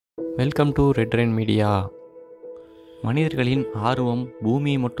Welcome to red rain media. மனிதர்களின் ஆர்வம்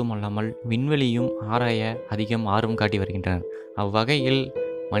பூமியை மட்டுமல்லாமல் விண்வெளியும் ஆராய அதிகம் ஆர்வம் காட்டி வருகின்றனர். அவ்வகையில்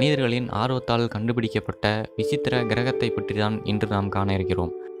மனிதர்களின் ஆர்வத்தால் கண்டுபிடிக்கப்பட்ட விசித்திர கிரகத்தை பற்றி தான் இன்று நாம் காண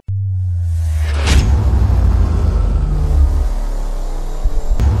இருக்கிறோம்.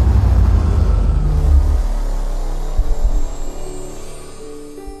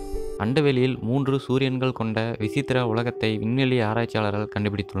 அண்டவெளியில் 3 சூரியன்கள் கொண்ட விசித்திர உலகத்தை விண்வெளி ஆராய்ச்சியாளர்கள்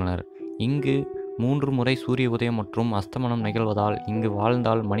கண்டுபிடித்துள்ளனர். இங்கு 3 முறை சூரிய உதயம் மற்றும் அஸ்தமனம் நிகழ்வதால் இங்கு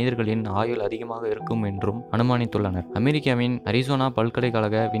வாழ்ந்தால் மனிதர்களின் ஆயுள் அதிகமாக இருக்கும் என்றும் அனுமானித்துள்ளனர். அமெரிக்காவின் அரிசோனா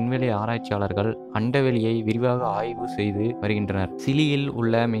பல்கலைக்கழக விண்வெளி ஆராய்ச்சியாளர்கள் அண்டவெளியை விரிவாக ஆய்வு செய்து வருகின்றனர். சிலியில்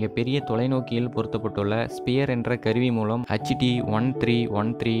உள்ள மிகப்பெரிய தொலைநோக்கியில் பொருத்தப்பட்டுள்ள ஸ்பியர் என்ற கருவி மூலம் HT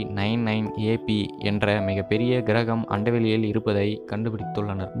 131399 AP என்ற மிகப்பெரிய கிரகம் அண்டவெளியில் இருப்பதை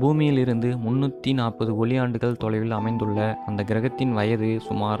கண்டுபிடித்துள்ளனர். பூமியில் இருந்து 340 ஒளியாண்டுகள் தொலைவில் அமைந்துள்ள அந்த கிரகத்தின் வயது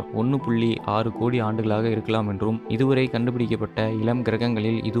சுமார் 1.6 கோடி ஆண்டுகளாக இருக்கலாம் என்றும் இதுவரை கண்டுபிடிக்கப்பட்ட இளம்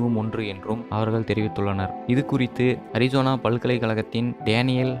கிரகங்களில் இதுவும் ஒன்று என்றும் அவர்கள் தெரிவித்துள்ளனர். இது குறித்து அரிசோனா பல்கலைக்கழகத்தின்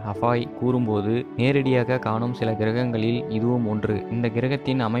டேனியல் ஹஃபாய் கூறும்போது, நேரடியாக காணும் சில கிரகங்களில் இதுவும் ஒன்று. இந்த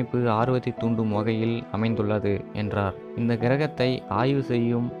கிரகத்தின் அமைப்பு ஆர்வத்தை தூண்டும் வகையில் அமைந்துள்ளது என்றார். இந்த கிரகத்தை ஆய்வு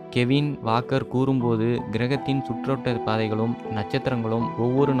செய்யும் கெவின் வாக்கர் கூறும்போது, கிரகத்தின் சுற்றோட்ட பாதைகளும் நட்சத்திரங்களும்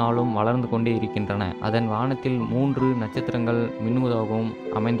ஒவ்வொரு நாளும் வளர்ந்து கொண்டே இருக்கின்றன. அதன் வானத்தில் 3 நட்சத்திரங்கள் மின்னுவதாகவும்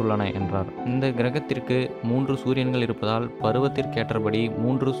அமைந்துள்ளன என்றார். இந்த கிரகத்திற்கு 3 சூரியன்கள் இருப்பதால் பருவத்திற்கேற்றபடி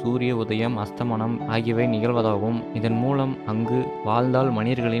 3 சூரிய உதயம் அஸ்தமனம் ஆகியவை நிகழ்வதாகவும் இதன் மூலம் அங்கு வாழ்ந்தால்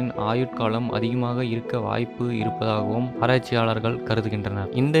மனிதர்களின் ஆயுட்காலம் அதிகமாக இருக்க வாய்ப்பு இருப்பதாகவும் ஆராய்ச்சியாளர்கள் கருதுகின்றனர்.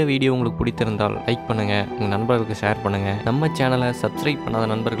 இந்த வீடியோ உங்களுக்கு பிடித்திருந்தால் லைக் பண்ணுங்க, உங்க நண்பர்களுக்கு ஷேர் பண்ணுங்க. நம்ம சேனலை சப்ஸ்கிரைப் பண்ணாத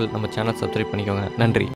நண்பர்கள் நம்ம சேனல் சப்ஸ்கிரைப் பண்ணிக்கோங்க. நன்றி.